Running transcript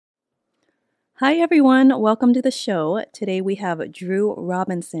Hi, everyone. Welcome to the show. Today we have Drew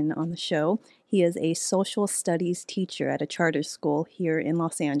Robinson on the show. He is a social studies teacher at a charter school here in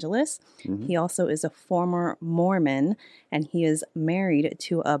Los Angeles. Hmm. He also is a former Mormon, and he is married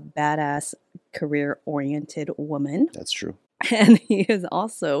to a badass, career oriented woman. That's true. And he is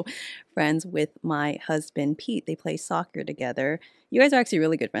also friends with my husband, Pete. They play soccer together. You guys are actually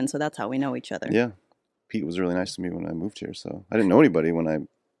really good friends, so that's how we know each other. Yeah. Pete was really nice to me when I moved here. So I didn't know anybody when I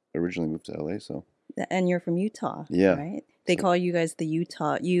originally moved to LA. So And you're from Utah, yeah. right? They So, call you guys the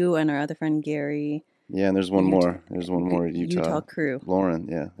Utah, you and our other friend Gary, yeah. And there's the one Utah, more. There's one more Utah Utah. crew. Lauren.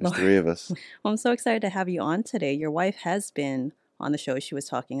 Yeah. There's Well, three of us. I'm so excited to have you on today. Your wife has been on the show. She was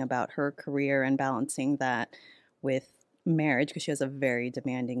talking about her career and balancing that with marriage because she has a very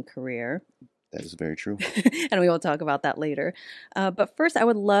demanding career. That is very true. And we will talk about that later. But first, I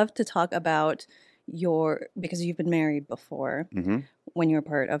would love to talk about because you've been married before Hmm. when you were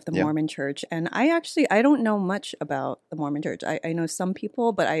part of the Yeah. Mormon Church. And I don't know much about the Mormon Church. I know some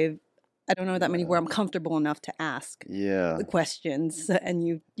people, but I don't know that many where I'm comfortable enough to ask Yeah. the questions. And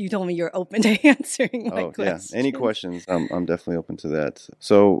you told me you're open to answering my Oh, yeah. questions. Any questions? I'm definitely open to that.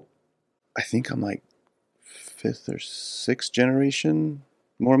 So I think I'm like fifth or sixth generation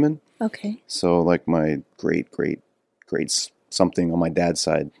Mormon. Okay. So like my great something on my dad's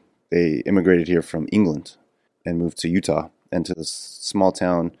side, they immigrated here from England and moved to Utah and to this small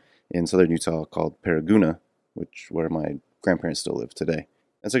town in southern Utah called Paraguna, where my grandparents still live today.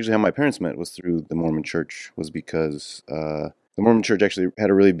 That's actually how my parents met, was through the Mormon Church, was because the Mormon Church actually had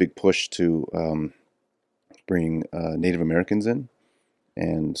a really big push to bring Native Americans in.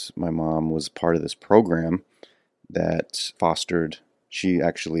 And my mom was part of this program that fostered. She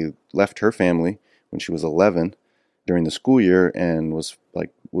actually left her family when she was 11 during the school year and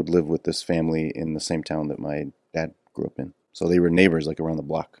would live with this family in the same town that my dad grew up in. So they were neighbors, like around the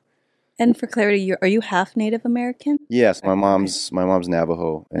block. And for clarity, are you half Native American? Yes, my Okay. mom's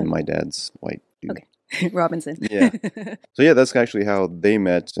Navajo and Okay. my dad's white dude. Okay. Robinson. Yeah. So yeah, that's actually how they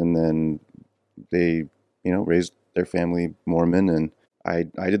met, and then they, raised their family Mormon, and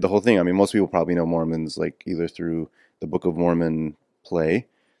I did the whole thing. I mean, most people probably know Mormons like either through the Book of Mormon play,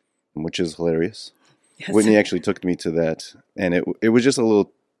 which is hilarious. Yes. Whitney actually took me to that, and it was just a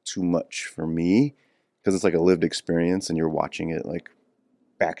little too much for me because it's like a lived experience, and you're watching it like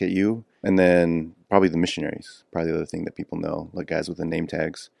back at you. And then probably the missionaries, probably the other thing that people know, like guys with the name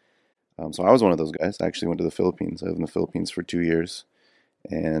tags. So I was one of those guys. I actually went to the Philippines. I lived in the Philippines for 2 years,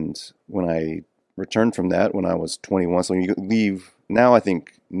 and when I returned from that, when I was 21, so you leave now. I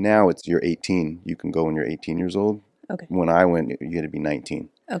think now you're 18. You can go when you're 18 years old. Okay. When I went, you had to be 19.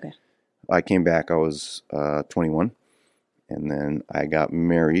 Okay. I came back, I was 21, and then I got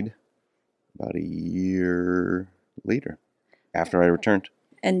married about a year later after I returned.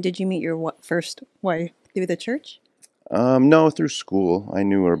 And did you meet your first wife through the church? No, through school. I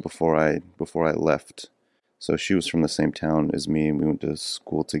knew her before I left. So she was from the same town as me, and we went to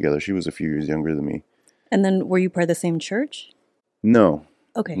school together. She was a few years younger than me. And then were you part of the same church? No,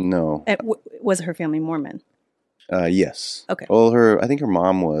 Okay. no. And was her family Mormon? Yes. Okay. Well, I think her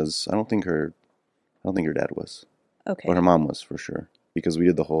mom was. I don't think her dad was. Okay. But her mom was for sure, because we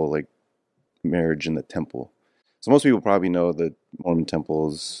did the whole like marriage in the temple. So most people probably know the Mormon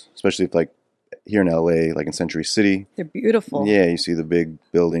temples, especially if like here in LA, like in Century City. They're beautiful. Yeah, you see the big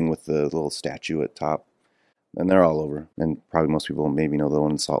building with the little statue at top. And they're all over. And probably most people maybe know the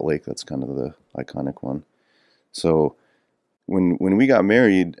one in Salt Lake. That's kind of the iconic one. So when we got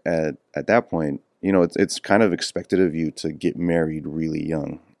married at that point, it's kind of expected of you to get married really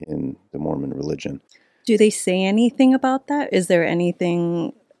young in the Mormon religion. Do they say anything about that? Is there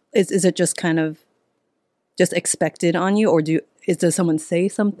anything, is it just kind of just expected on you, or does someone say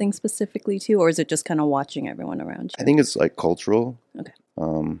something specifically to you, or is it just kind of watching everyone around you? I think it's like cultural. Okay.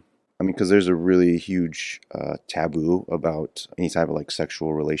 I mean, because there's a really huge taboo about any type of like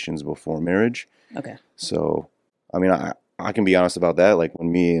sexual relations before marriage. Okay. So, I mean, I can be honest about that. Like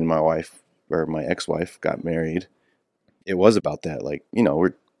when me and my wife, or my ex-wife, got married, it was about that. Like,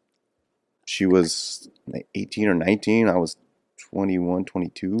 she was like 18 or 19. I was 21,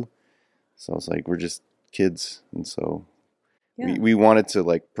 22. So it's like, we're just kids. And so Yeah. we wanted to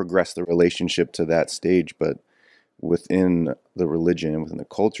like progress the relationship to that stage, but within the religion and within the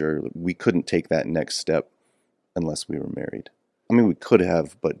culture, we couldn't take that next step unless we were married. I mean, we could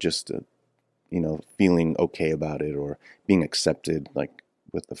have, but just, feeling okay about it or being accepted, like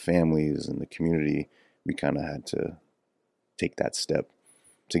with the families and the community, we kind of had to take that step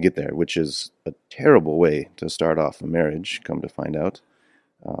to get there, which is a terrible way to start off a marriage, come to find out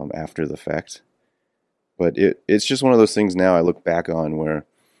after the fact. But it's just one of those things now I look back on where,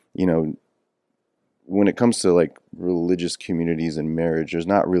 when it comes to like religious communities and marriage, there's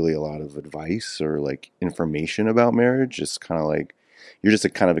not really a lot of advice or like information about marriage. It's kind of like you're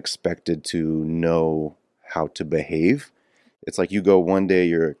just kind of expected to know how to behave. It's like you go one day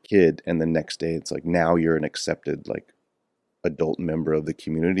you're a kid, and the next day it's like now you're an accepted like adult member of the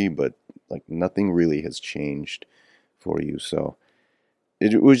community, but like nothing really has changed for you. So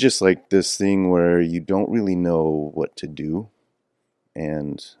it was just like this thing where you don't really know what to do,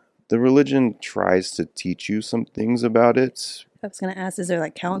 and the religion tries to teach you some things about it. I was going to ask, is there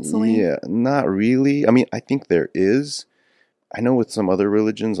like counseling? Yeah, not really. I mean, I think there is. I know with some other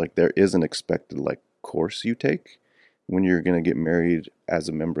religions, like there is an expected like course you take when you're going to get married as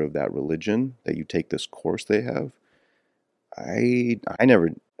a member of that religion, that you take this course they have. I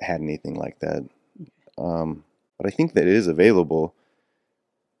never had anything like that. But I think that it is available.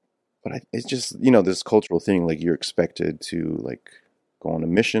 But it's just, this cultural thing, like you're expected to like go on a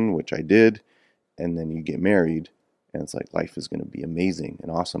mission, which I did, and then you get married, and it's like life is going to be amazing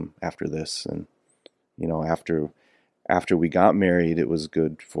and awesome after this. And after we got married, it was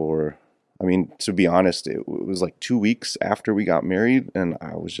good for. I mean, to be honest, it was like 2 weeks after we got married, and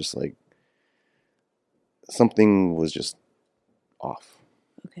I was just like, something was just off.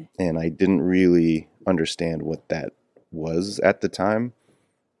 Okay. And I didn't really understand what that was at the time.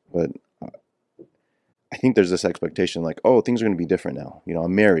 But I think there's this expectation like, oh, things are going to be different now.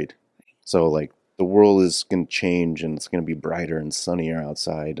 I'm married. So like the world is going to change, and it's going to be brighter and sunnier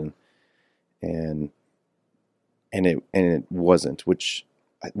outside. And it wasn't, which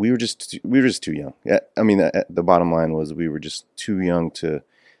we were just too young. Yeah, I mean, the bottom line was we were just too young to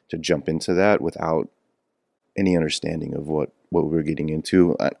jump into that without any understanding of what we were getting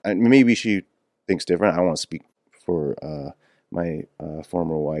into. Maybe she thinks different. I don't want to speak for my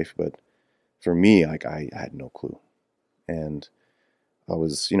former wife, but for me, like I had no clue. And I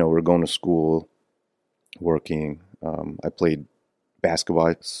was, we're going to school, working. I played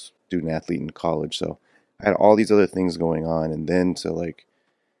basketball, student athlete in college, so I had all these other things going on, and then to like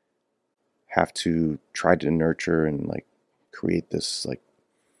have to try to nurture and like create this like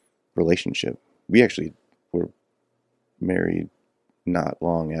relationship. We actually were married not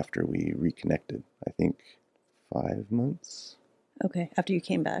long after we reconnected. I think 5 months. Okay, after you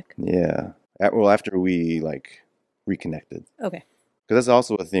came back. Yeah. Well, after we like reconnected. Okay. Because that's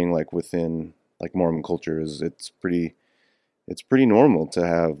also a thing like within like Mormon culture is it's pretty normal to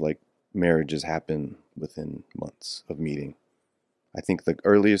have like marriages happen within months of meeting. I think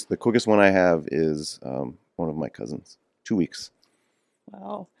the quickest one I have is one of my cousins. 2 weeks.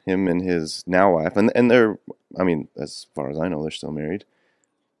 Wow. Him and his now wife, and they're, I mean, as far as I know, they're still married.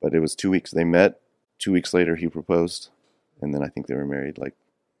 But it was 2 weeks. They met. 2 weeks later, he proposed, and then I think they were married like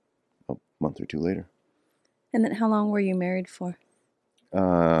a month or two later. And then how long were you married for?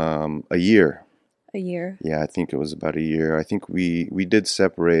 A year. A year? Yeah, I think it was about a year. I think we did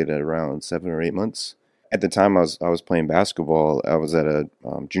separate at around 7 or 8 months. At the time, I was playing basketball. I was at a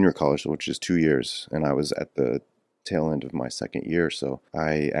junior college, which is 2 years, and I was at the tail end of my second year. So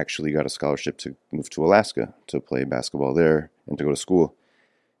I actually got a scholarship to move to Alaska to play basketball there and to go to school.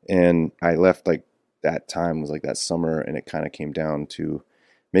 And I left like that time was like that summer, and it kind of came down to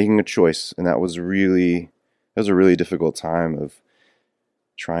making a choice, and that was a really difficult time of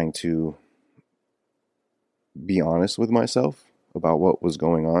trying to be honest with myself about what was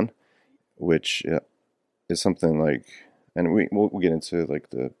going on, which is something like, and we'll get into like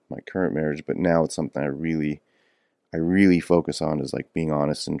my current marriage, but now it's something I really focus on is like being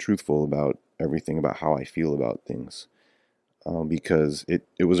honest and truthful about everything about how I feel about things, because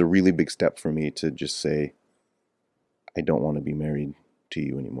it was a really big step for me to just say I don't want to be married to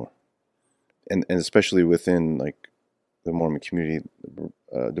you anymore, and especially within like the Mormon community,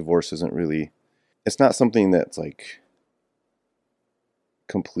 divorce isn't really, it's not something that's like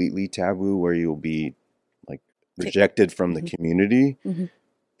completely taboo where you'll be like rejected from the community,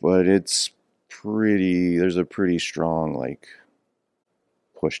 but there's a pretty strong like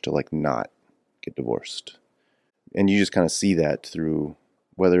push to like not get divorced. And you just kind of see that through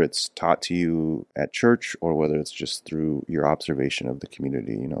whether it's taught to you at church or whether it's just through your observation of the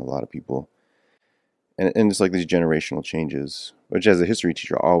community. A lot of people, and it's like these generational changes, which as a history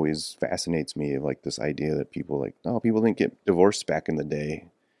teacher always fascinates me, of like this idea that people didn't get divorced back in the day,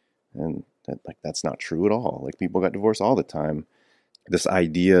 and that's not true at all. Like people got divorced all the time. This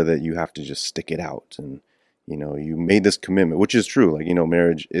idea that you have to just stick it out, and you made this commitment, which is true. Like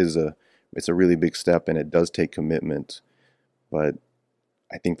marriage it's a really big step, and it does take commitment, but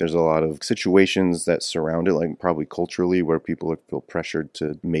I think there's a lot of situations that surround it, like probably culturally, where people feel pressured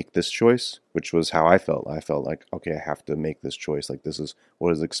to make this choice, which was how I felt. I felt like, okay, I have to make this choice. Like this is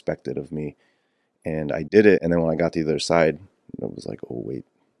what is expected of me. And I did it, and then when I got to the other side, it was like, oh wait,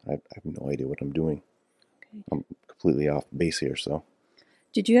 I have no idea what I'm doing. Okay. I'm completely off base here. So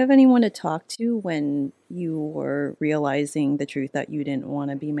Did you have anyone to talk to when you were realizing the truth that you didn't want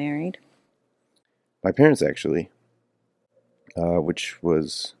to be married? my parents actually, which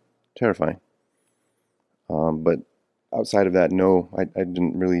was terrifying. But outside of that, no, I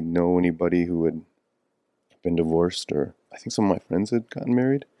didn't really know anybody who had been divorced, or I think some of my friends had gotten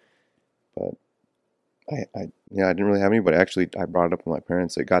married, but yeah, I didn't really have anybody. Actually, I brought it up with my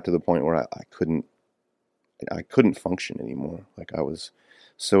parents. It got to the point where I couldn't function anymore. Like I was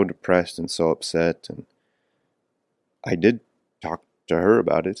so depressed and so upset, and I did talk to her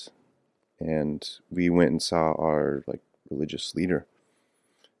about it, and we went and saw our like religious leader.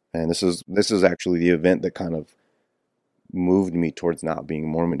 And this is actually the event that kind of moved me towards not being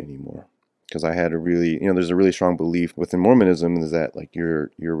Mormon anymore. Because I had a really, there's a really strong belief within Mormonism is that like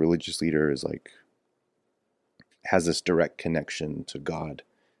your religious leader is like has this direct connection to God,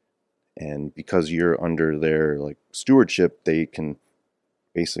 and because you're under their like stewardship, they can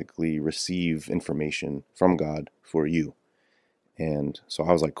basically receive information from God for you. And so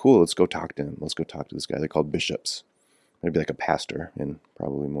I was like, cool, let's go talk to him. Let's go talk to this guy. They're called bishops. Maybe like a pastor in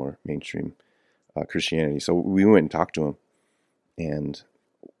probably more mainstream Christianity. So we went and talked to him, and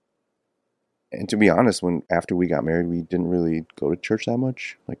to be honest, when after we got married, we didn't really go to church that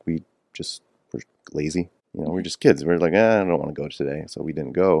much. Like we just were lazy. We're just kids. We're like, I don't want to go today, so we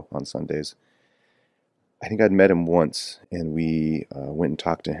didn't go on Sundays. I think I'd met him once, and we went and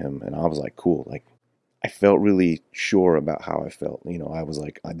talked to him, and I was like, cool. Like I felt really sure about how I felt. I was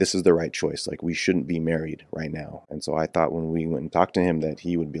like, this is the right choice. Like we shouldn't be married right now. And so I thought when we went and talked to him that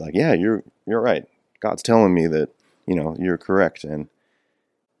he would be like, yeah, you're right. God's telling me that, you're correct. And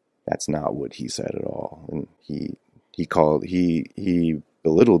that's not what he said at all. And he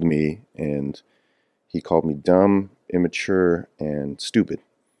belittled me, and he called me dumb, immature, and stupid.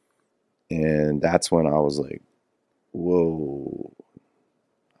 And that's when I was like, whoa.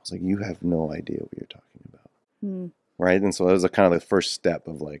 I was like, you have no idea what you're talking about. Hmm. Right? And so that was kind of the first step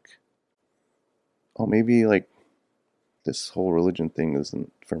of like, oh, maybe like this whole religion thing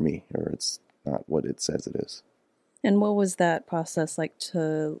isn't for me, or it's not what it says it is. And what was that process like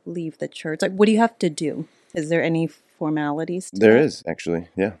to leave the church? Like, what do you have to do? Is there any formalities to There that? is actually,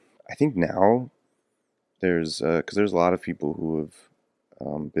 yeah. I think now there's, because there's a lot of people who have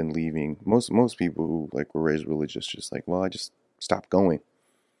been leaving. Most people who like were raised religious, just like, well, I just stopped going,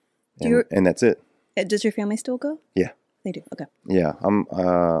 and that's it. Does your family still go? Yeah. They do. Okay. Yeah, I'm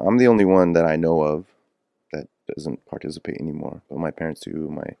the only one that I know of that doesn't participate anymore. But my parents do,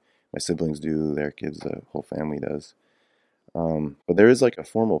 my siblings do, their kids, the whole family does. But there is like a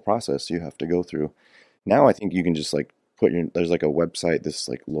formal process you have to go through. Now I think you can just like there's like a website, this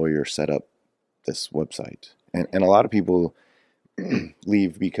like lawyer set up this website, and a lot of people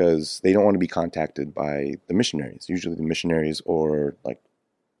leave because they don't want to be contacted by the missionaries. Usually the missionaries or like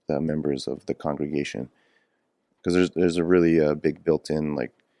the members of the congregation, because there's a really big built-in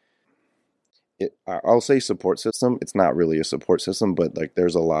like I'll say support system. It's not really a support system, but like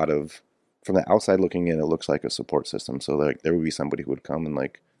there's a lot of, from the outside looking in, it looks like a support system. So like there would be somebody who would come and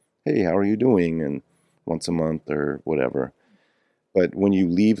like, hey, how are you doing? And once a month or whatever. But when you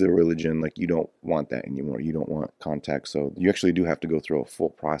leave the religion, like you don't want that anymore. You don't want contact. So you actually do have to go through a full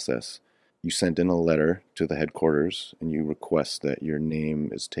process. You send in a letter to the headquarters and you request that your name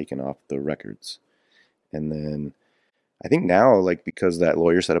is taken off the records. And then I think now, like, because that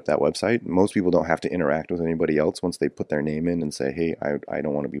lawyer set up that website, most people don't have to interact with anybody else once they put their name in and say, hey, I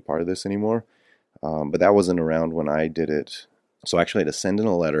don't want to be part of this anymore. But that wasn't around when I did it. So I actually had to send in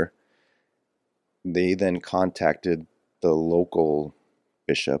a letter. They then contacted the local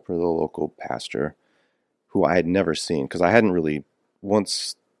bishop or the local pastor, who I had never seen, because I hadn't really,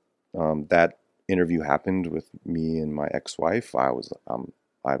 once that interview happened with me and my ex-wife, I was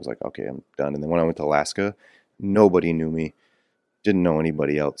like, okay, I'm done. And then when I went to Alaska, nobody knew me, didn't know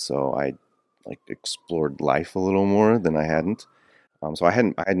anybody else, so I like explored life a little more than I hadn't. So I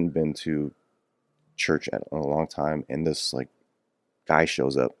hadn't been to church in a long time, and this like guy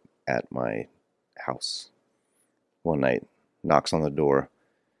shows up at my house one night, knocks on the door.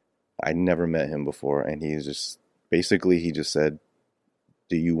 I'd never met him before, and he just said,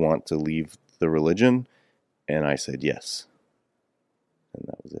 "Do you want to leave the religion?" And I said yes, and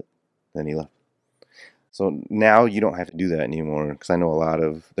that was it. Then he left. So now you don't have to do that anymore, because I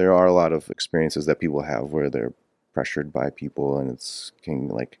know there are a lot of experiences that people have where they're pressured by people, and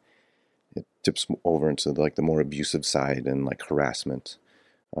it tips over into like the more abusive side and like harassment.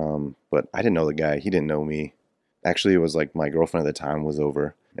 But I didn't know the guy; he didn't know me. Actually, it was like my girlfriend at the time was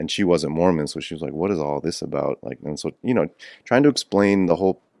over, And she wasn't Mormon, so she was like, what is all this about? Like, and so, trying to explain the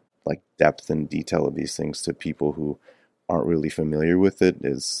whole like depth and detail of these things to people who aren't really familiar with it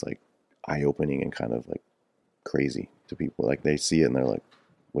is like eye-opening and kind of like crazy to people. Like they see it and they're like,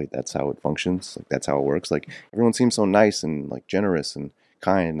 wait, that's how it functions? Like that's how it works? Like everyone seems so nice and like generous and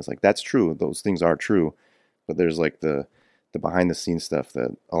kind. It's like, that's true. Those things are true. But there's like the behind the scenes stuff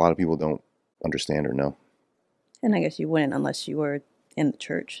that a lot of people don't understand or know. And I guess you wouldn't unless you were in the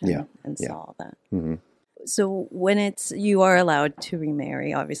church and Yeah. saw that. Mm-hmm. So when you are allowed to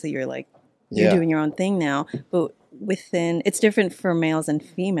remarry, obviously you're Yeah. doing your own thing now, but it's different for males and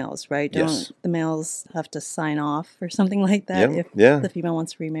females, right? Don't Yes. the males have to sign off or something like that if Yeah. the female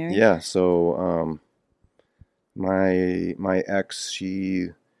wants to remarry? Yeah. So my ex,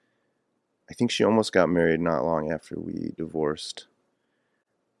 I think she almost got married not long after we divorced.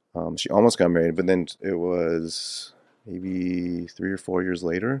 She almost got married, but then it was maybe 3 or 4 years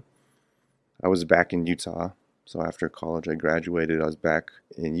later. I was back in Utah. So after college, I graduated. I was back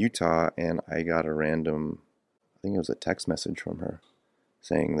in Utah, and I got a random, I think it was a text message from her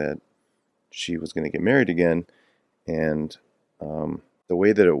saying that she was going to get married again. And the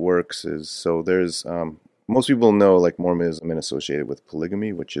way that it works is, so there's, most people know like Mormonism and associated with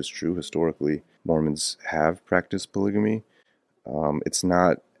polygamy, which is true. Historically, Mormons have practiced polygamy. It's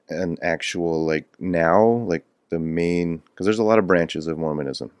not an actual, like now, like the main, because there's a lot of branches of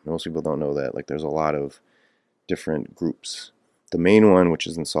Mormonism. Most people don't know that. Like there's a lot of different groups. The main one, which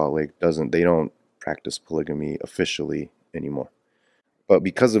is in Salt Lake, they don't practice polygamy officially anymore. But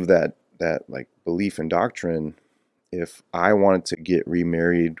because of that like belief and doctrine, if I wanted to get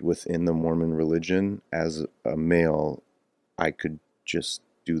remarried within the Mormon religion as a male, I could just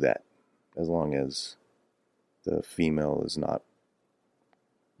do that as long as the female is not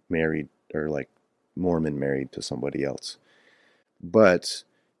married or like Mormon married to somebody else. But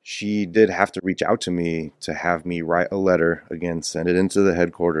she did have to reach out to me to have me write a letter, again, send it into the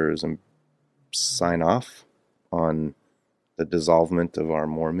headquarters and sign off on the dissolvement of our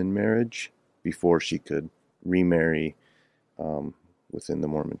Mormon marriage before she could remarry within the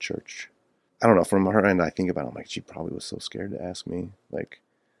Mormon church. I don't know, from her end, I think about it, I'm like, she probably was so scared to ask me, like,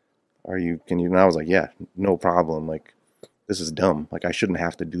 can you, and I was like, yeah, no problem, like, this is dumb, like, I shouldn't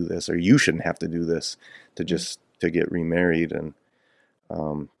have to do this, or you shouldn't have to do this to get remarried. And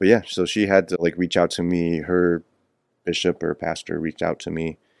but yeah, so she had to like reach out to me. Her bishop or pastor reached out to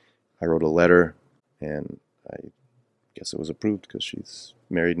me. I wrote a letter, and I guess it was approved because she's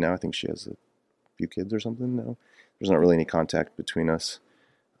married now. I think she has a few kids or something now. There's not really any contact between us,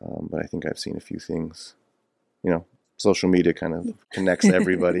 but I think I've seen a few things. Social media kind of connects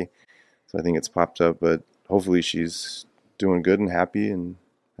everybody, so I think it's popped up. But hopefully, she's doing good and happy and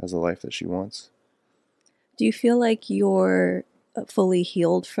has a life that she wants. Do you feel like you're fully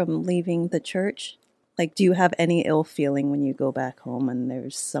healed from leaving the church? Like, do you have any ill feeling when you go back home and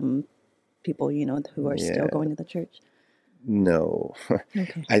there's some people who are still going to the church? No.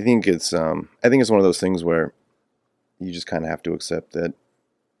 Okay. I think it's one of those things where you just kind of have to accept that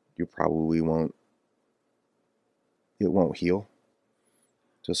you probably won't heal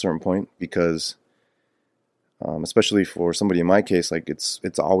to a certain point, because especially for somebody in my case, like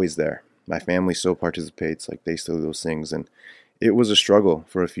it's always there. My family still participates, like they still do those things. And it was a struggle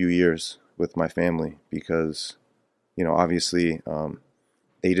for a few years with my family because, obviously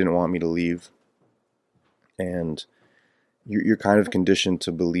they didn't want me to leave. And you're kind of conditioned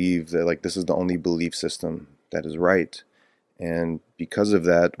to believe that like this is the only belief system that is right. And because of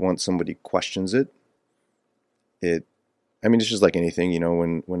that, once somebody questions it, it's just like anything,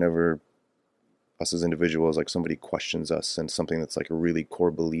 whenever us as individuals, like somebody questions us and something that's like a really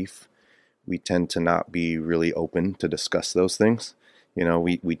core belief, we tend to not be really open to discuss those things.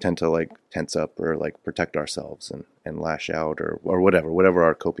 We tend to like tense up or like protect ourselves and lash out or whatever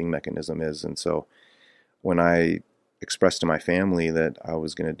our coping mechanism is. And so when I expressed to my family that I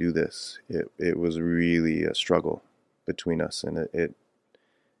was going to do this, it was really a struggle between us. And it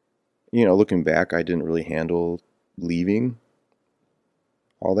looking back, I didn't really handle leaving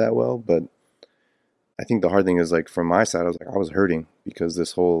all that well, but I think the hard thing is like from my side, I was hurting because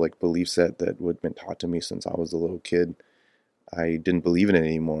this whole like belief set that had been taught to me since I was a little kid, I didn't believe in it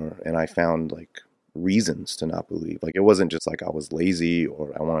anymore. And I found like reasons to not believe. Like it wasn't just like I was lazy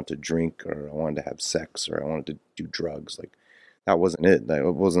or I wanted to drink or I wanted to have sex or I wanted to do drugs. Like that wasn't it.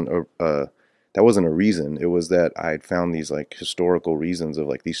 That wasn't a reason. It was that I'd found these like historical reasons of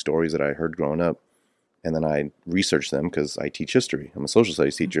like these stories that I heard growing up. And then I researched them because I teach history. I'm a social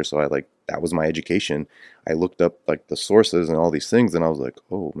studies teacher. So that was my education. I looked up like the sources and all these things. And I was like,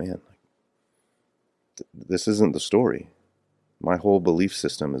 oh man, this isn't the story. My whole belief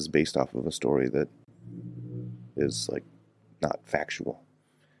system is based off of a story that is like not factual.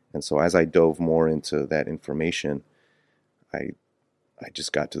 And so as I dove more into that information, I I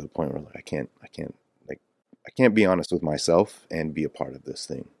just got to the point where like I can't be honest with myself and be a part of this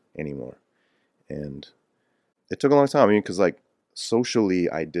thing anymore. And it took a long time. I mean, because like socially,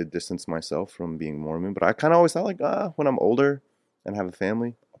 I did distance myself from being Mormon, but I kind of always thought like, when I'm older and have a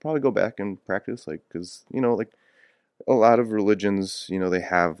family, I'll probably go back and practice, like, because like a lot of religions, they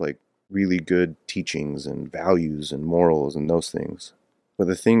have like really good teachings and values and morals and those things. But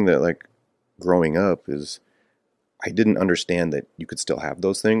the thing that like growing up is I didn't understand that you could still have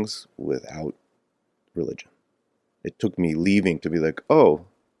those things without religion. It took me leaving to be like,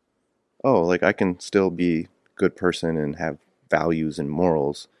 like I can still be a good person and have values and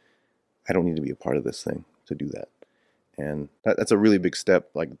morals. I don't need to be a part of this thing to do that. And that's a really big step,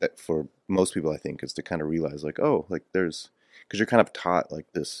 like that for most people, I think, is to kind of realize like, like because you're kind of taught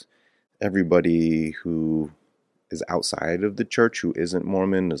like this, everybody who is outside of the church who isn't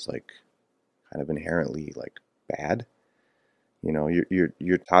Mormon is like kind of inherently like bad.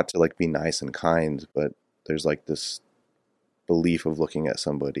 You're taught to like be nice and kind, but there's like this belief of looking at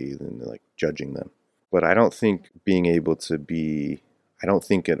somebody and like judging them. But I don't think being able to be, I don't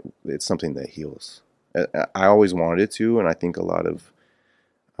think it's something that heals. I always wanted it to, and I think a lot of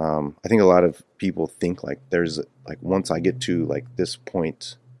people think like there's like once I get to like this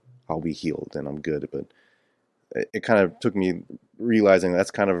point, I'll be healed and I'm good. But it kind of took me realizing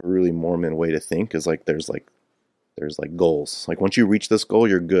that's kind of a really Mormon way to think, is like there's goals. Like once you reach this goal,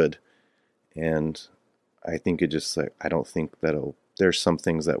 you're good. And I think it just like I don't think there's some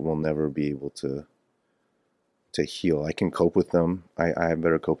things that we'll never be able to heal. I can cope with them. I have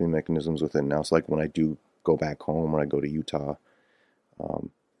better coping mechanisms with it now. So like when I do go back home or I go to Utah,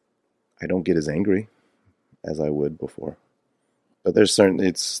 I don't get as angry as I would before. But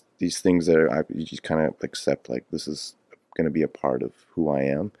it's these things that you just kind of accept, like this is going to be a part of who I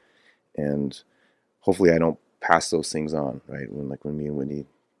am. And hopefully I don't pass those things on, right? When me and Whitney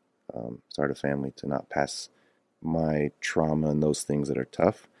start a family, to not pass my trauma and those things that are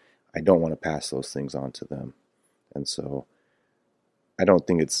tough. I don't want to pass those things on to them. And so I don't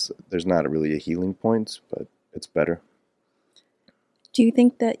think there's not really a healing point, but it's better. Do you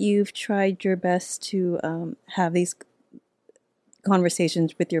think that you've tried your best to have these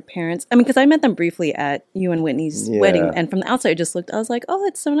conversations with your parents? I mean, because I met them briefly at you and Whitney's wedding, and from the outside, I was like, oh,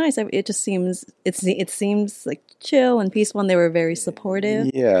 that's so nice. It just seems, it seems like chill and peaceful, and they were very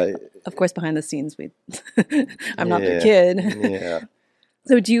supportive. Yeah. Of course, behind the scenes, I'm not their kid. Yeah.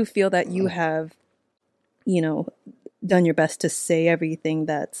 So do you feel that you have, done your best to say everything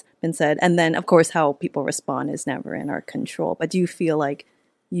that's been said? And then, of course, how people respond is never in our control. But do you feel like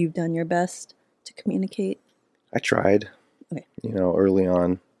you've done your best to communicate? I tried, okay. Early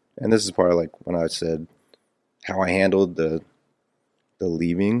on. And this is part of like when I said how I handled the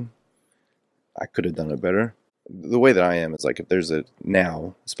leaving. I could have done it better. The way that I am is like if there's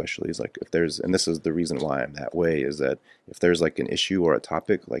especially is like if there's, and this is the reason why I'm that way, is that if there's like an issue or a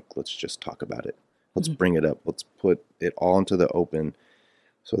topic, like let's just talk about it. Let's bring it up. Let's put it all into the open,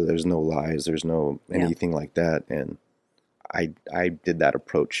 so there's no lies, there's no anything like that. And I did that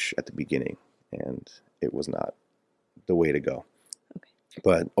approach at the beginning, and it was not the way to go. Okay.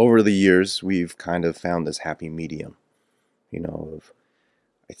 But over the years, we've kind of found this happy medium, of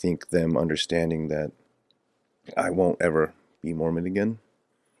I think them understanding that I won't ever be Mormon again.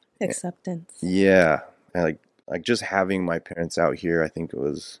 Acceptance. Yeah. And like just having my parents out here, I think it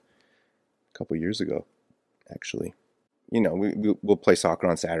was a couple years ago, actually. We'll play soccer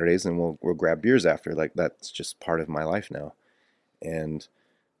on Saturdays and we'll grab beers after. Like that's just part of my life now. And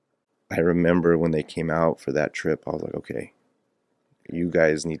I remember when they came out for that trip, I was like, okay, you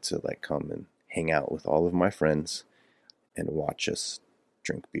guys need to like come and hang out with all of my friends and watch us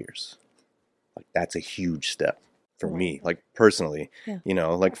drink beers. Like that's a huge step for me, like personally.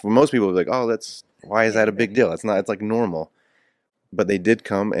 Like for most people, like, oh, why is that a big deal? It's not. It's like normal. But they did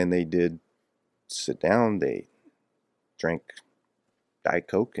come and they did sit down. They drank Diet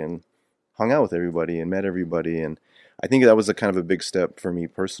Coke and hung out with everybody and met everybody. And I think that was a kind of a big step for me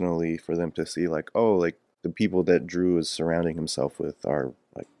personally, for them to see like, oh, like the people that Drew is surrounding himself with are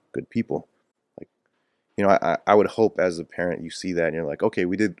like good people. Like, I would hope as a parent you see that and you're like, okay,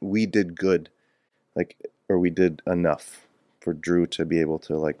 we did good. Like, or we did enough for Drew to be able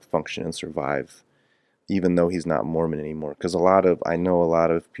to like function and survive, even though he's not Mormon anymore. Because I know a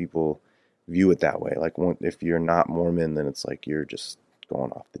lot of people view it that way. Like if you're not Mormon, then it's like you're just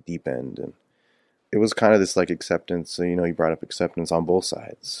going off the deep end. And it was kind of this like acceptance. So, you brought up acceptance on both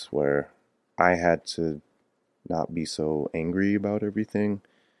sides, where I had to not be so angry about everything.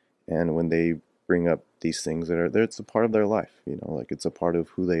 And when they bring up these things that are there, it's a part of their life, you know, like it's a part of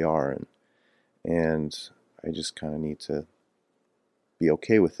who they are. And I just kind of need to be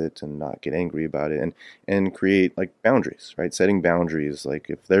okay with it and not get angry about it, and create like boundaries, right? Setting boundaries. Like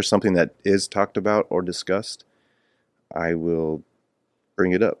if there's something that is talked about or discussed, I will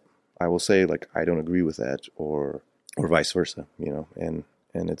bring it up. I will say like I don't agree with that, or vice versa, you know. And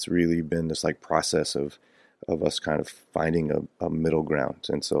it's really been this like process of us kind of finding a middle ground.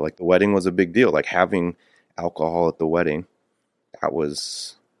 And so like the wedding was a big deal. Like having alcohol at the wedding, that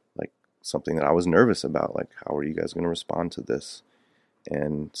was like something that I was nervous about. Like how are you guys going to respond to this?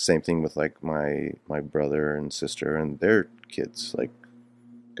 And same thing with like my brother and sister and their kids, like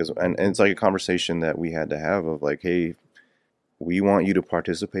and it's like a conversation that we had to have of like, hey, we want you to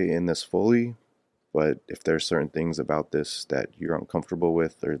participate in this fully, but if there's certain things about this that you're uncomfortable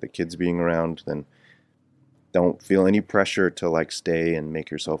with, or the kids being around, then don't feel any pressure to like stay and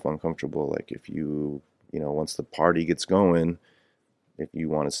make yourself uncomfortable. Like if you know, once the party gets going, if you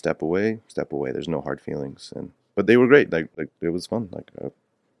want to step away, step away. There's no hard feelings. And but they were great. Like it was fun. Like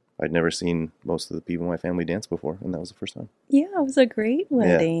I'd never seen most of the people in my family dance before, and that was the first time. Yeah, it was a great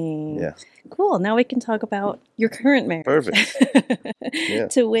wedding. Yeah. Cool. Now we can talk about your current marriage. Perfect. Yeah.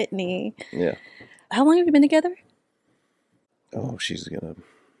 To Whitney. Yeah. How long have you been together? Oh, she's gonna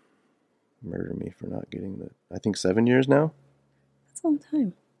murder me for not getting the. I think 7 years now. That's a long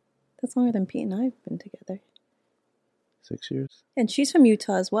time. That's longer than Pete and I have been together. 6 years. And she's from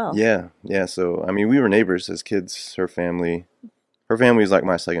Utah as well. Yeah. So I mean, we were neighbors as kids. Her family is like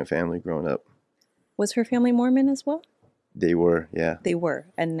my second family growing up. Was her family Mormon as well? They were, yeah. They were,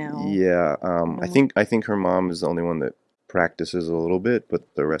 and now. Yeah. I think her mom is the only one that practices a little bit,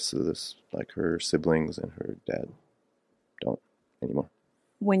 but the rest of this, like her siblings and her dad, don't anymore.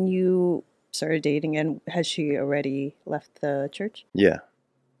 When you started dating, and has she already left the church? Yeah,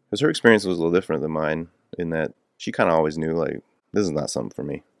 because her experience was a little different than mine in that she kind of always knew, like, this is not something for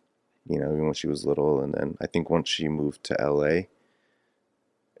me, you know, even when she was little. And then I think once she moved to LA, it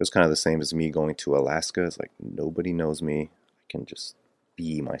was kind of the same as me going to Alaska. It's like, nobody knows me. I can just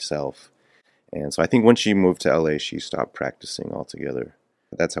be myself. And so I think when she moved to LA, she stopped practicing altogether.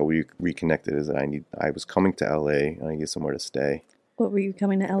 That's how we reconnected, is that I was coming to LA and I needed somewhere to stay. What were you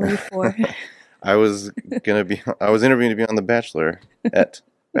coming to LA for? I was interviewing to be on The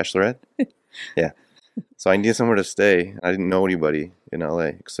Bachelorette. Yeah. So I needed somewhere to stay. I didn't know anybody in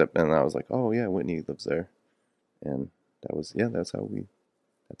LA and I was like, oh yeah, Whitney lives there. And that's how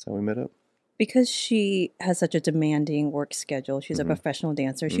we met up. Because she has such a demanding work schedule, she's a professional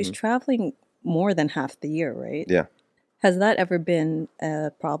dancer. She's traveling more than half the year, right? Yeah. Has that ever been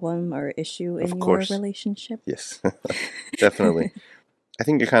a problem or issue in your relationship? Yes, definitely. I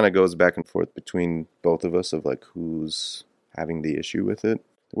think it kind of goes back and forth between both of us of like who's having the issue with it.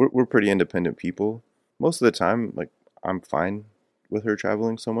 We're pretty independent people. Most of the time, like I'm fine with her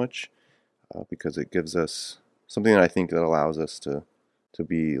traveling so much because it gives us something that I think that allows us to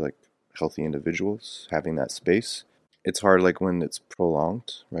be like healthy individuals, having that space. It's hard like when it's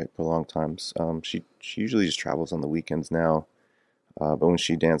prolonged, right? Prolonged times. She usually just travels on the weekends now, but when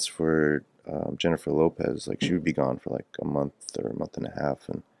she danced for Jennifer Lopez, like she would be gone for like a month or a month and a half,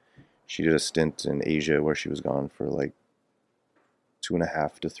 and she did a stint in Asia where she was gone for like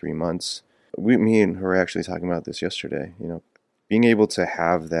 2.5 to 3 months. Me and her were actually talking about this yesterday. You know, being able to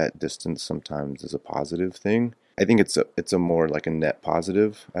have that distance sometimes is a positive thing. I think it's a more like a net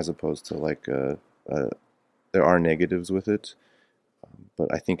positive as opposed to like there are negatives with it,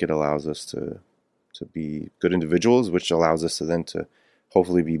 but I think it allows us to be good individuals, which allows us to then to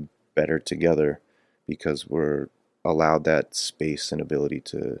hopefully be better together because we're allowed that space and ability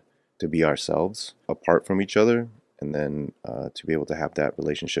to be ourselves apart from each other, and then to be able to have that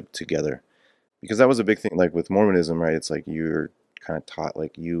relationship together. Because that was a big thing, like with Mormonism, right? It's like you're kind of taught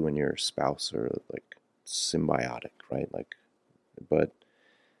like you and your spouse are like symbiotic, right? Like, but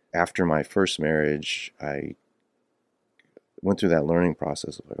after my first marriage, I went through that learning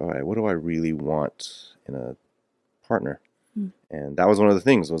process of like, all right, what do I really want in a partner? And that was one of the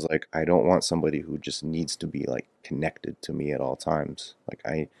things was like, I don't want somebody who just needs to be like connected to me at all times.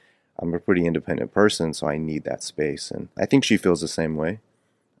 Like I'm a pretty independent person, so I need that space. And I think she feels the same way.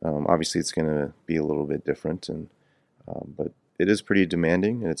 Obviously it's going to be a little bit different, but it is pretty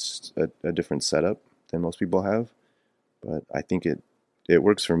demanding. And it's a different setup than most people have, but I think it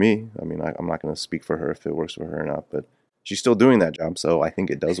works for me. I mean, I'm not going to speak for her if it works for her or not, but she's still doing that job, so I think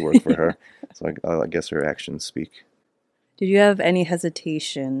it does work for her. So I guess her actions speak. Did you have any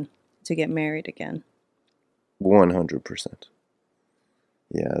hesitation to get married again? 100%.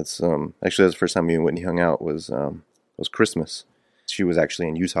 Yeah, it's actually that's the first time me and Whitney hung out was Christmas. She was actually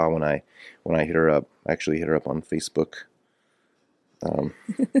in Utah when I hit her up. I actually hit her up on Facebook. Um,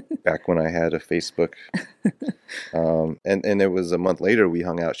 Back when I had a Facebook. And it was a month later we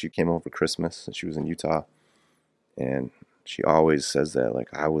hung out. She came home for Christmas and she was in Utah. And she always says that, like,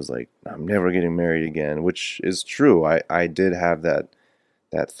 I was like, I'm never getting married again, which is true. I did have that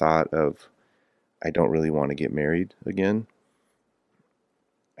thought of I don't really want to get married again.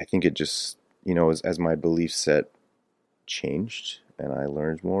 I think it just, as my belief set changed and I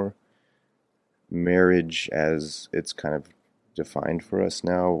learned more, marriage as it's kind of defined for us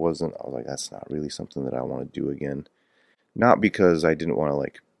now wasn't, I was like, that's not really something that I want to do again. Not because I didn't want to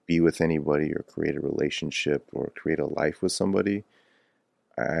like be with anybody or create a relationship or create a life with somebody.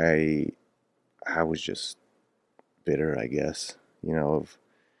 I I was just bitter, I guess. Of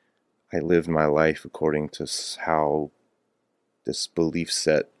I lived my life according to how this belief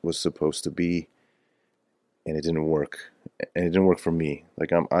set was supposed to be, and it didn't work. And it didn't work for me.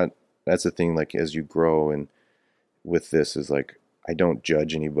 Like that's the thing. Like as you grow and with this is like I don't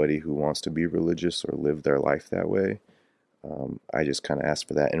judge anybody who wants to be religious or live their life that way. I just kind of asked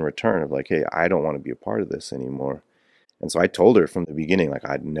for that in return of like, hey, I don't want to be a part of this anymore. And so I told her from the beginning, like,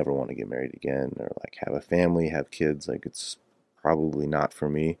 I'd never want to get married again or like have a family, have kids. Like, it's probably not for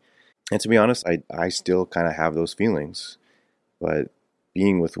me. And to be honest, I still kind of have those feelings. But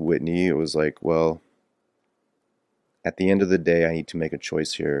being with Whitney, it was like, well, at the end of the day, I need to make a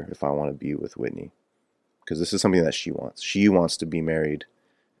choice here if I want to be with Whitney. Because this is something that she wants. She wants to be married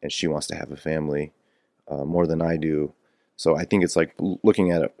and she wants to have a family more than I do. So I think it's like looking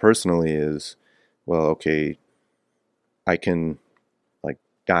at it personally is, well, okay, I can like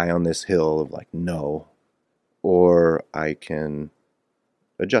die on this hill of like no, or I can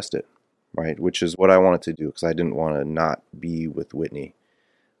adjust it, right? Which is what I wanted to do because I didn't want to not be with Whitney.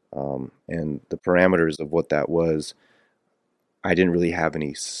 And the parameters of what that was, I didn't really have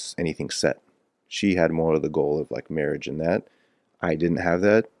anything set. She had more of the goal of like marriage and that. I didn't have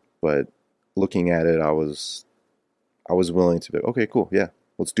that, but looking at it, I was willing to be okay, cool, yeah,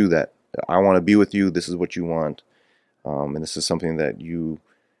 let's do that. I want to be with you. This is what you want, and this is something that you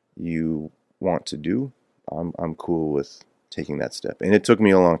want to do. I'm cool with taking that step, and it took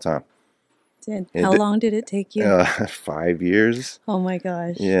me a long time. How long did it take you? 5 years. Oh my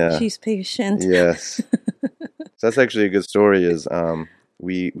gosh. Yeah. She's patient. Yes. So that's actually a good story. Is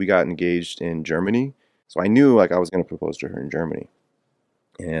we got engaged in Germany, so I knew like I was going to propose to her in Germany,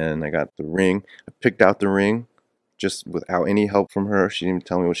 and I got the ring. I picked out the ring just without any help from her. She didn't even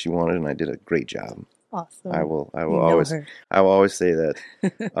tell me what she wanted, and I did a great job. Awesome. I will You know always her. I will always say that.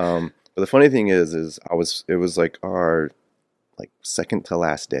 But the funny thing is it was like our like second to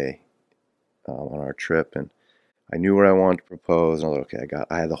last day on our trip, and I knew where I wanted to propose, and I was like, okay,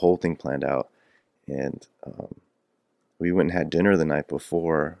 I had the whole thing planned out, and we went and had dinner the night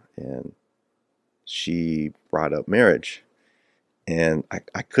before, and she brought up marriage, and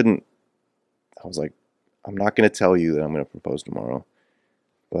I couldn't. I was like, I'm not going to tell you that I'm going to propose tomorrow,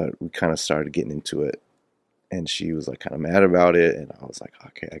 but we kind of started getting into it, and she was like kind of mad about it, and I was like,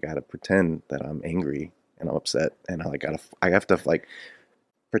 okay, I got to pretend that I'm angry and I'm upset, and I have to like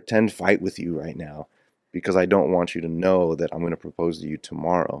pretend fight with you right now because I don't want you to know that I'm going to propose to you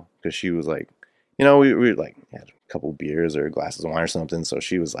tomorrow. Because she was like, we like had a couple beers or glasses of wine or something, so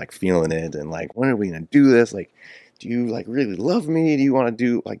she was like feeling it and like, when are we going to do this? Like, do you like really love me? Do you want to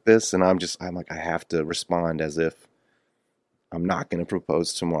do like this? And I'm like, I have to respond as if I'm not going to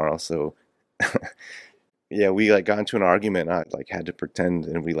propose tomorrow. So yeah, we like got into an argument. I like had to pretend,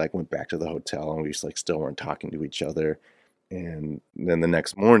 and we like went back to the hotel, and we just like still weren't talking to each other. And then the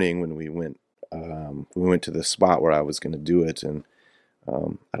next morning when we went to the spot where I was going to do it, and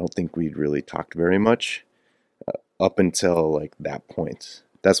I don't think we'd really talked very much up until like that point.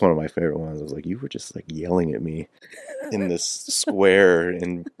 That's one of my favorite ones. I was like, you were just like yelling at me in this square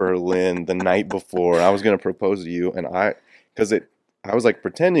in Berlin the night before I was going to propose to you, and I was like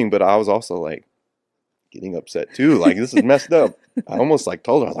pretending, but I was also like getting upset too. Like, this is messed up. I almost like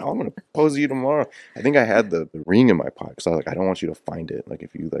told her, I was like, I'm gonna propose to you tomorrow. I think I had the ring in my pocket, so I was like, I don't want you to find it. Like,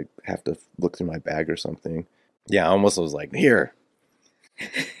 if you like have to look through my bag or something. Yeah, I almost was like, here,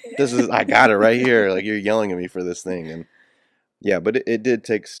 I got it right here. Like, you're yelling at me for this thing, and yeah, but it did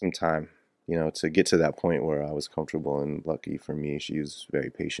take some time, to get to that point where I was comfortable. And lucky for me, she was very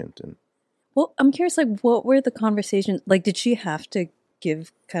patient. And Well, I'm curious, like, what were the conversations? Like, did she have to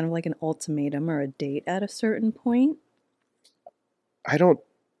give kind of like an ultimatum or a date at a certain point? I don't.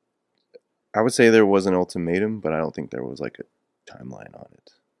 I would say there was an ultimatum, but I don't think there was like a timeline on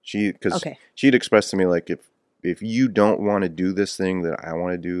it. Because Okay. she'd expressed to me like if you don't want to do this thing that I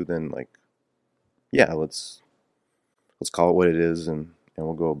want to do, then like, yeah, let's call it what it is, and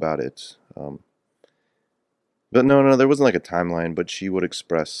we'll go about it. But no, there wasn't like a timeline, but she would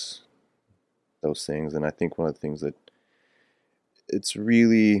express those things. And I think one of the things that it's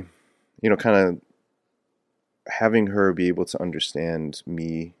really, kind of having her be able to understand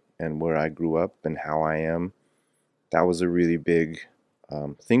me and where I grew up and how I am, that was a really big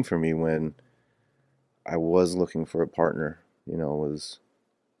thing for me when I was looking for a partner. Was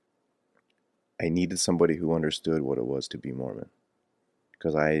I needed somebody who understood what it was to be Mormon,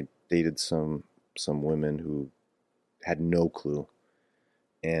 because I dated some women who had no clue,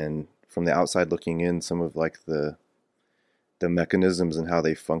 and from the outside looking in, some of like the mechanisms and how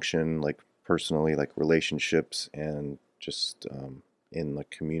they function, like personally, like relationships and just in the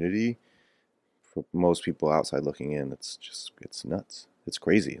community, for most people outside looking in, it's nuts. It's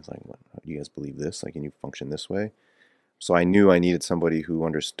crazy. It's like, what, do you guys believe this? Like, can you function this way? So I knew I needed somebody who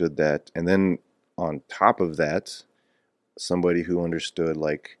understood that, and then on top of that, somebody who understood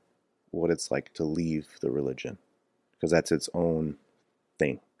like what it's like to leave the religion, because that's its own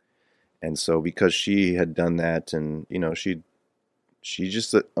thing. And so because she had done that, and she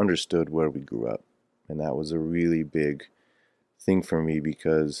just understood where we grew up, and that was a really big thing for me,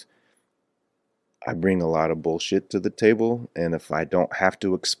 because I bring a lot of bullshit to the table, and if I don't have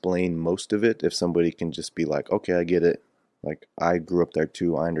to explain most of it, if somebody can just be like, okay, I get it, like I grew up there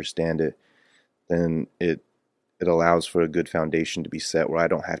too, I understand it, then it allows for a good foundation to be set, where I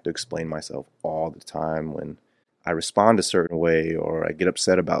don't have to explain myself all the time when I respond a certain way or I get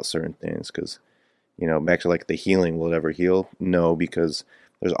upset about certain things. Because back to like the healing, will it ever heal? No, because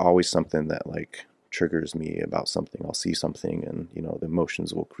there's always something that like triggers me about something. I'll see something, and the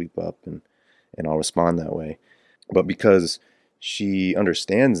emotions will creep up, and I'll respond that way. But because she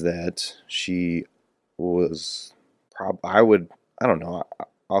understands that, she was I don't know,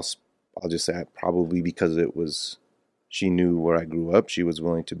 I'll just say probably because she knew where I grew up, she was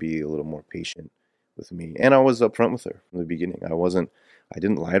willing to be a little more patient with me. And I was upfront with her from the beginning. I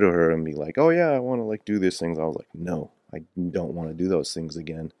didn't lie to her and be like, oh yeah, I want to like do these things. I was like, no, I don't want to do those things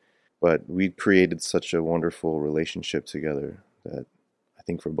again. But we created such a wonderful relationship together that I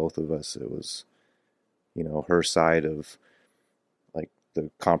think for both of us, it was, her side of like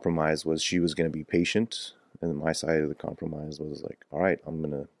the compromise was she was going to be patient. And my side of the compromise was like, all right,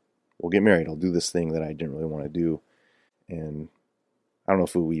 we'll get married. I'll do this thing that I didn't really want to do. And I don't know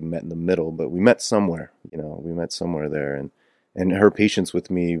if we met in the middle, but we met somewhere, we met somewhere there. And her patience with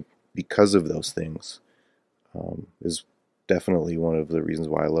me because of those things is definitely one of the reasons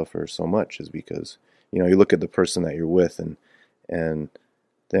why I love her so much, is because, you look at the person that you're with, and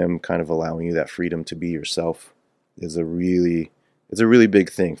them kind of allowing you that freedom to be yourself is a really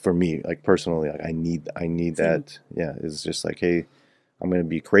big thing for me. Like personally, like I need that. Yeah. It's just like, hey, I'm going to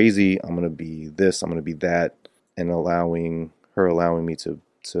be crazy. I'm going to be this, I'm going to be that. And allowing me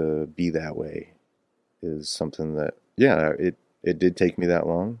to be that way is something that, yeah, it did take me that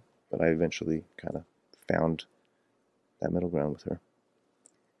long, but I eventually kind of found that middle ground with her.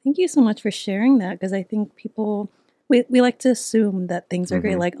 Thank you so much for sharing that, because I think people, we like to assume that things are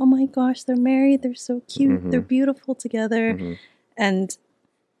great, like, oh my gosh, they're married, they're so cute, they're beautiful together. And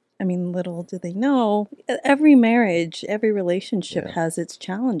I mean, little do they know, every marriage, every relationship has its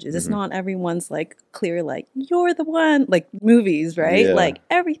challenges. It's not everyone's like clear, like, you're the one, like movies, right? Yeah. Like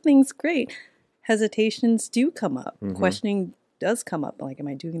everything's great. Hesitations do come up. Questioning does come up. Like, am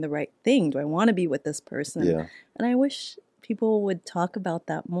I doing the right thing? Do I want to be with this person? Yeah. And I wish people would talk about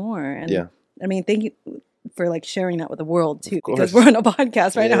that more. And yeah. I mean, thank you for like sharing that with the world too, because we're on a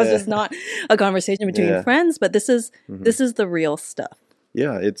podcast right now. It's just not a conversation between friends, but this is the real stuff.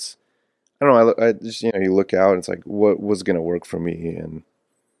 Yeah, it's, I don't know, I just, you look out, it's like, what was going to work for me? And,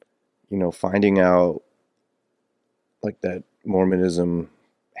 finding out like that Mormonism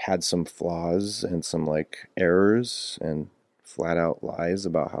had some flaws and some like errors and flat out lies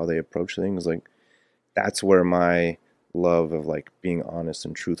about how they approach things, like that's where my love of like being honest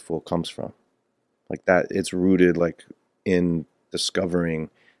and truthful comes from. Like that, it's rooted like in discovering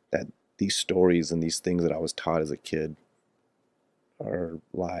that these stories and these things that I was taught as a kid are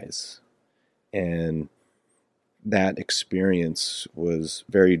lies. And that experience was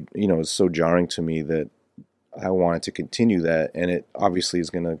very, it was so jarring to me that I wanted to continue that. And it obviously is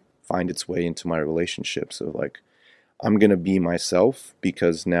going to find its way into my relationships. So like, I'm going to be myself,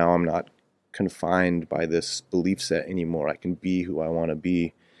 because now I'm not confined by this belief set anymore. I can be who I want to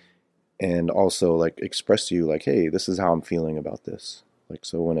be, and also like express to you like, hey, this is how I'm feeling about this. Like,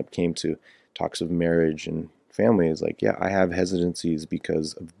 so when it came to talks of marriage and family, it's like, yeah, I have hesitancies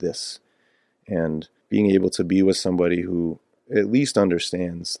because of this. And being able to be with somebody who at least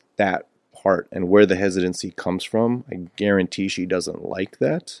understands that part and where the hesitancy comes from. I guarantee she doesn't like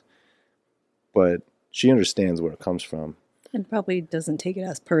that, but she understands where it comes from. And probably doesn't take it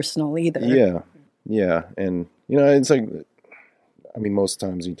as personal either. Yeah. And, it's like, I mean, most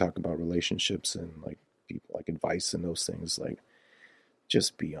times you talk about relationships and like people, like advice and those things, like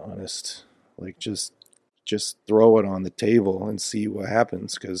just be honest, like just throw it on the table and see what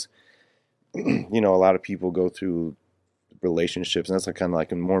happens. Because, a lot of people go through relationships, and that's like kind of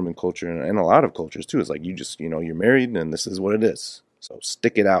like in Mormon culture and a lot of cultures too. It's like, you just, you're married and this is what it is. So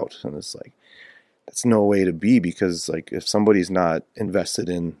stick it out. And it's like, that's no way to be, because like if one party's not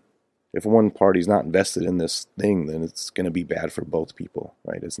invested in this thing, then it's going to be bad for both people,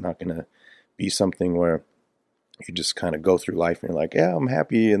 right? It's not going to be something where you just kind of go through life and you're like, yeah, I'm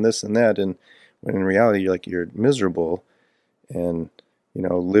happy and this and that. And when in reality, you're miserable and,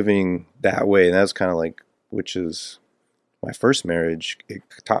 living that way. And that's kind of like, which is my first marriage. It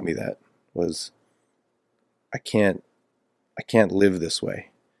taught me that was, I can't live this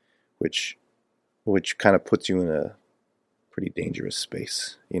way, which kind of puts you in a pretty dangerous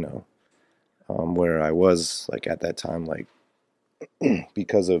space, where I was like at that time, like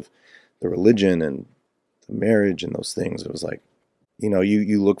because of the religion and the marriage and those things, it was like, you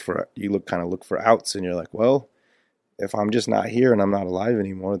kind of look for outs, and you're like, well, if I'm just not here and I'm not alive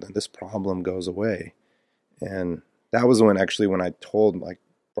anymore, then this problem goes away. And that was when I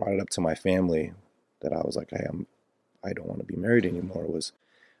brought it up to my family that I was like, hey, I don't want to be married anymore.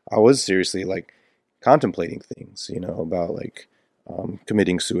 I was seriously like contemplating things, about like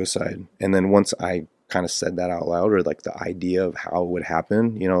committing suicide. And then once I kind of said that out loud, or like the idea of how it would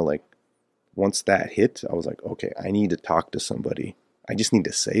happen, like once that hit, I was like, okay, I need to talk to somebody. I just need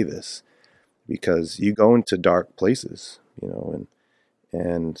to say this, because you go into dark places,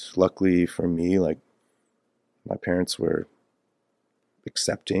 and luckily for me, like my parents were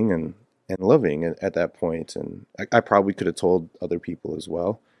accepting and loving at that point. And I probably could have told other people as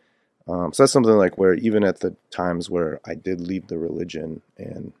well. So that's something like where even at the times where I did leave the religion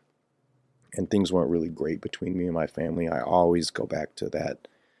and things weren't really great between me and my family, I always go back to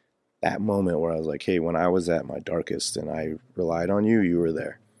that moment where I was like, hey, when I was at my darkest and I relied on you, you were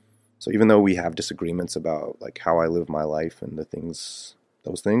there. So even though we have disagreements about like how I live my life and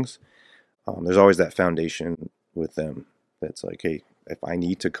those things, there's always that foundation with them that's like, hey, if I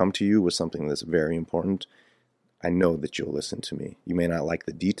need to come to you with something that's very important, I know that you'll listen to me. You may not like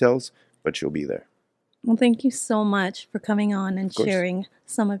the details, but you'll be there. Well, thank you so much for coming on and sharing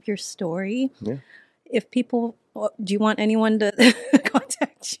some of your story. Yeah. If people, do you want anyone to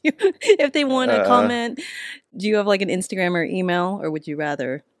contact you? If they want to comment, do you have like an Instagram or email, or would you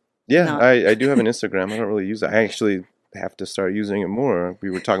rather? Yeah, I do have an Instagram. I don't really use it. I actually have to start using it more. We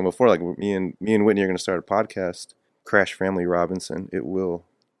were talking before, like me and Whitney are going to start a podcast, Crash Family Robinson. It will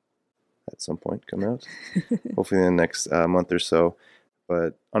at some point come out, hopefully in the next month or so.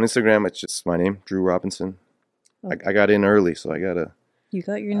 But on Instagram, it's just my name, Drew Robinson. Okay. I got in early, so You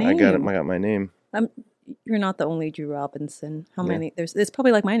got your name. I got my name. You're not the only Drew Robinson. How many? It's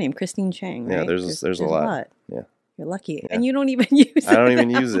probably like my name, Christine Chang. Right? Yeah, there's a lot. Yeah. You're lucky. Yeah. And you don't even use it. I don't even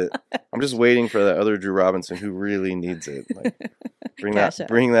use it. I'm just waiting for that other Drew Robinson who really needs it. Like, bring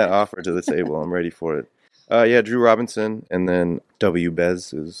that offer to the table. I'm ready for it. Yeah, Drew Robinson, and then W.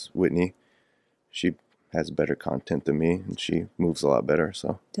 Bez is Whitney. She has better content than me, and she moves a lot better.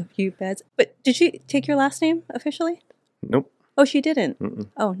 So W. Bez. But did she take your last name officially? Nope. Oh, she didn't? Mm-mm.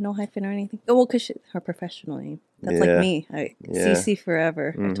 Oh, no hyphen or anything? Oh, well, because her professional name. That's like me. CC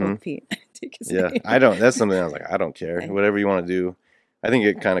forever. Mm-hmm. I told Pete. Take his name. I don't. That's something I was like, I don't care. Okay. Whatever you want to do. I think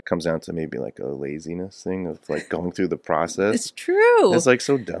it kind of comes down to maybe like a laziness thing of like going through the process. It's true. It's like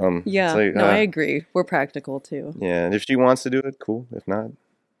so dumb. Yeah. Like, I agree. We're practical too. Yeah. And if she wants to do it, cool. If not,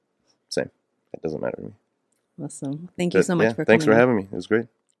 same. It doesn't matter to me. Awesome. Thank you so much for coming. Thanks for having me. It was great.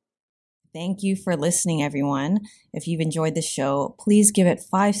 Thank you for listening, everyone. If you've enjoyed the show, please give it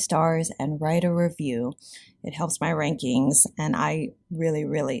 5 stars and write a review. It helps my rankings, and I really,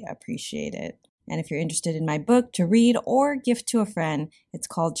 really appreciate it. And if you're interested in my book to read or gift to a friend, it's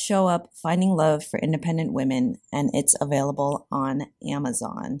called Show Up, Finding Love for Independent Women, and it's available on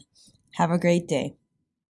Amazon. Have a great day.